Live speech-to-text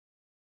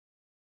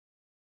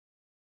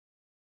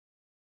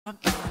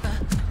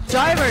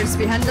Drivers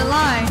behind the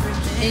line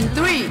in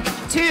 3,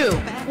 2,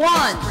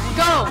 1,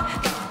 go!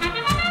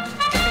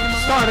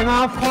 Starting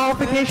off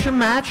qualification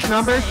match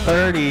number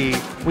 30.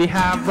 We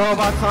have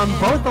robots on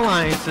both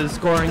alliances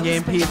scoring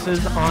game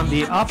pieces on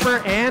the upper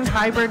and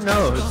hybrid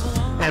nodes,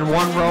 and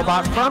one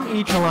robot from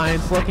each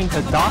alliance looking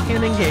to dock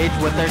and engage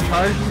with their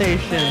charge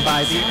station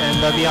by the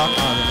end of the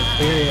autonomous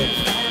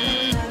period.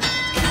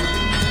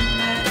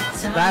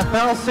 That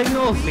bell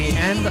signals the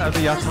end of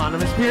the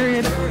autonomous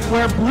period,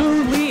 where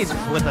blue leads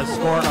with a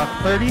score of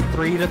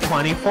 33 to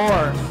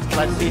 24.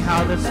 Let's see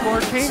how the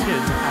score changes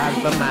as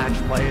the match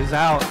plays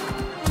out.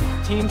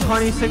 Team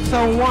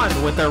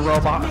 2601 with their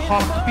robot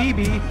Hawk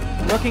BB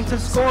looking to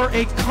score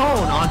a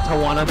cone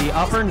onto one of the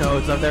upper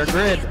nodes of their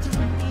grid.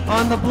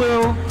 On the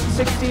blue,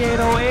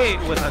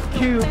 6808 with a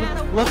cube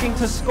looking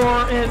to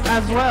score it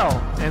as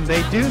well, and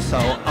they do so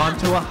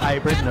onto a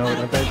hybrid node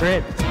of their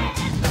grid.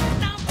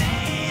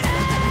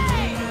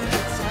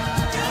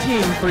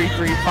 Team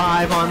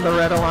 335 on the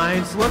Red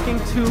Alliance looking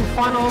to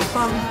funnel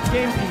some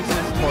game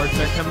pieces towards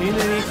their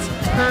community,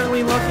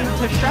 currently looking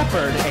to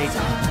shepherd a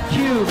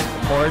cube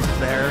towards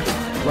their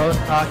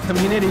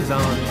community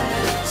zone.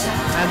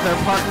 As their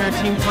partner,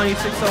 Team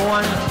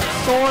 2601,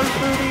 soars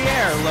through the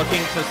air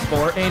looking to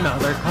score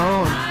another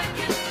cone.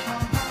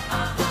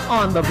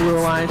 On the Blue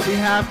Alliance, we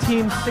have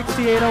Team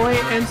 6808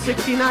 and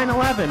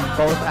 6911,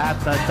 both at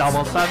the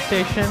double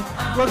substation,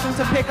 looking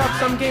to pick up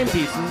some game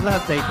pieces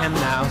that they can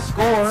now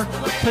score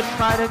to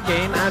try to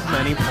gain as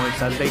many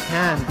points as they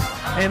can.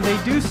 And they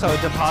do so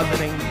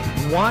depositing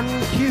one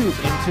cube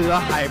into the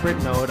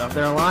hybrid node of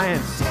their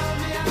alliance.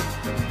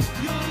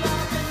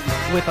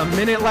 With a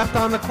minute left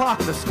on the clock,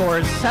 the score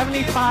is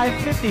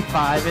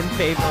 75-55 in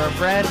favor of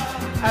red,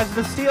 as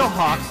the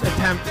Steelhawks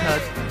attempt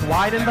to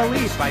widen the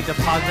lead by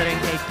depositing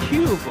a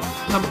cube,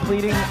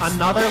 completing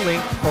another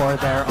link for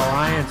their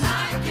alliance.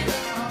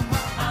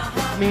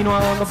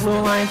 Meanwhile, on the Blue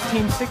Alliance,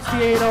 Team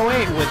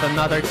 6808 with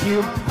another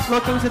cube,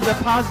 looking to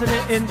deposit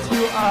it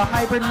into a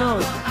hybrid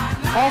node,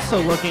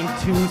 also looking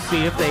to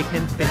see if they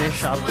can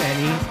finish up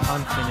any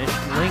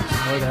unfinished links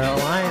for their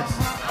alliance.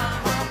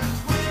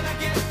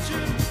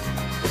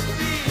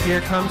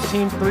 Here comes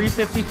Team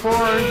 354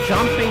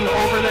 jumping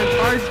over their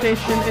charge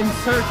station in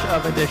search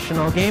of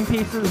additional game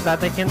pieces that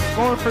they can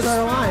score for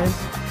their alliance,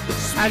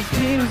 as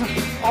teams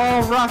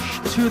all rush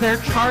to their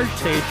charge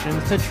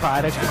stations to try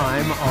to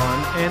climb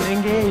on and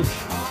engage.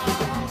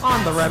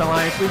 On the Red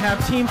Alliance, we have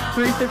Team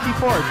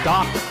 354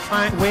 docked,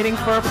 waiting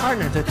for a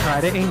partner to try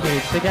to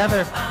engage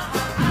together.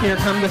 Here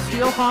come the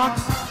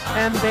Steelhawks,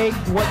 and they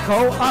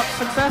go up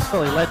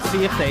successfully. Let's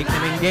see if they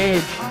can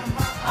engage.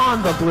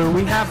 On the blue,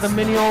 we have the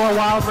Mineola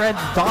Wild Reds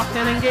docked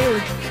and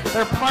engaged.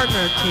 Their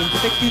partner, Team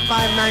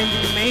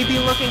 6590, may be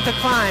looking to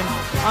climb.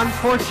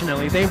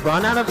 Unfortunately, they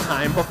run out of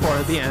time before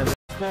the end of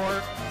the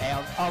score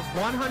of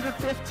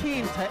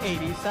 115 to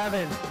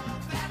 87.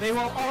 They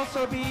will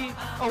also be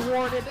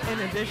awarded an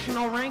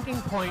additional ranking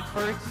point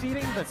for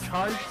exceeding the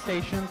charge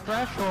station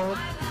threshold,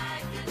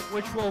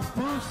 which will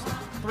boost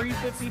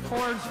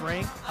 354's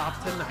rank up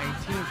to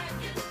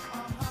 19th.